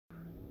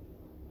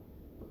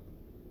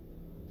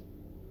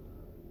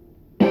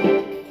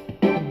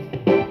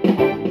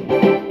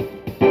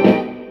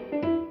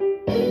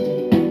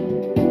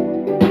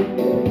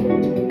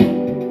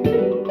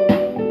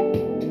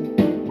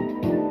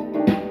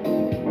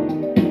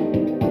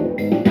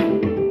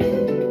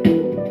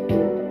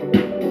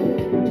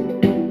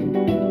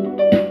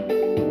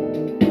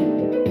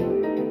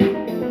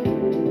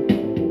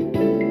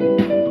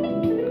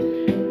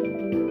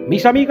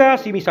Mis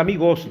amigas y mis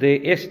amigos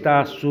de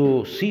esta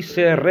su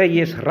CICE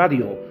Reyes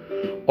Radio.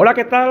 Hola,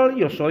 ¿qué tal?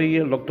 Yo soy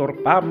el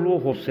doctor Pablo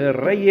José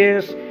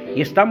Reyes y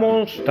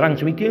estamos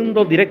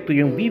transmitiendo directo y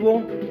en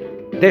vivo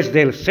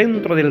desde el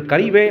centro del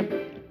Caribe,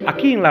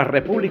 aquí en la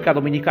República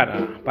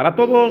Dominicana, para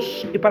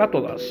todos y para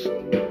todas.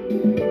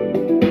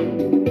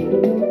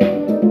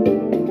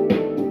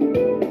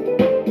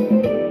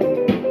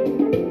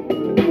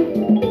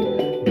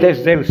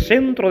 Desde el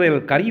centro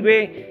del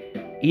Caribe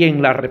y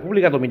en la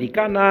República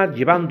Dominicana,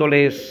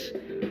 llevándoles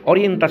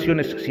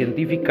orientaciones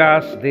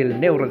científicas del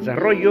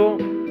neurodesarrollo,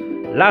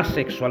 la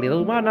sexualidad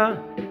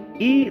humana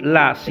y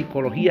la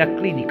psicología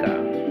clínica.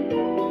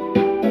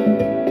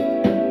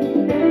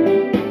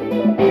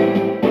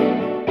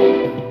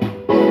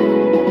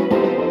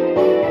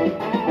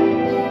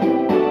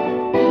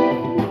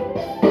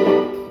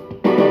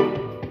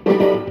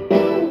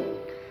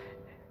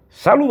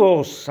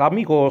 Saludos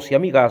amigos y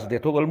amigas de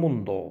todo el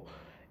mundo.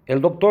 El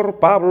doctor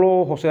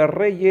Pablo José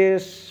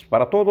Reyes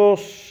para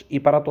todos y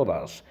para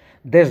todas,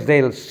 desde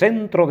el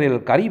centro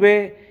del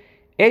Caribe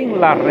en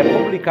la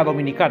República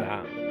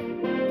Dominicana.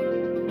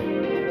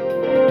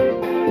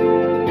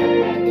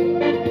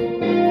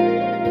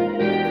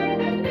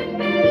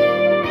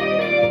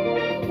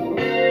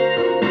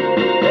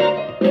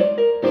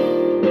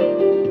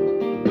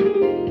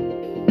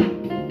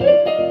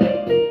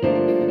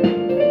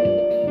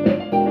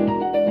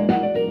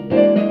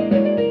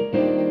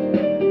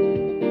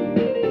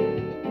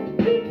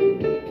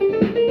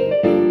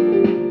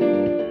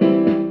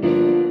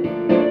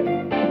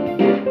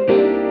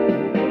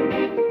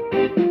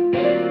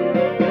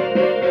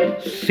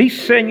 Sí,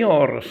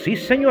 señor, sí,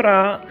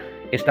 señora.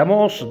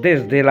 Estamos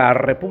desde la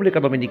República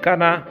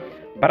Dominicana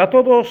para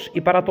todos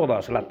y para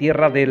todas. La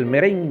tierra del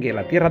merengue,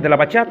 la tierra de la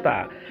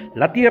bachata,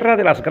 la tierra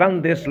de las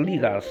grandes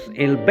ligas,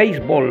 el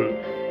béisbol,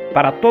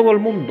 para todo el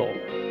mundo.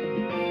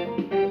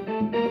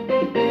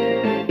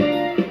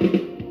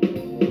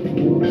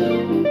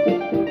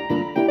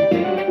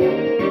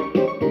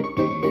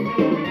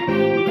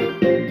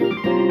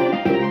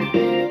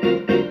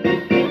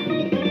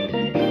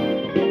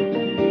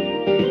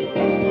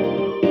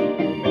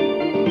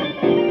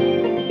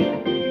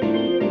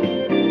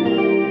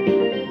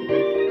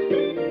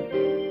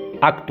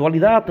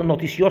 Actualidad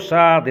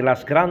noticiosa de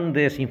las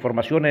grandes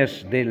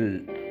informaciones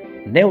del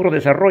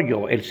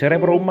neurodesarrollo, el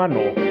cerebro humano,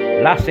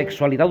 la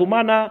sexualidad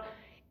humana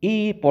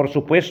y, por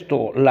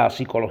supuesto, la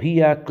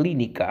psicología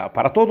clínica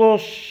para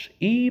todos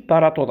y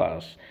para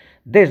todas,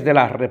 desde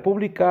la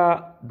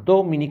República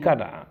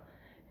Dominicana.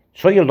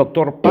 Soy el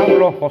doctor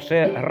Pablo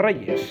José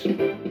Reyes.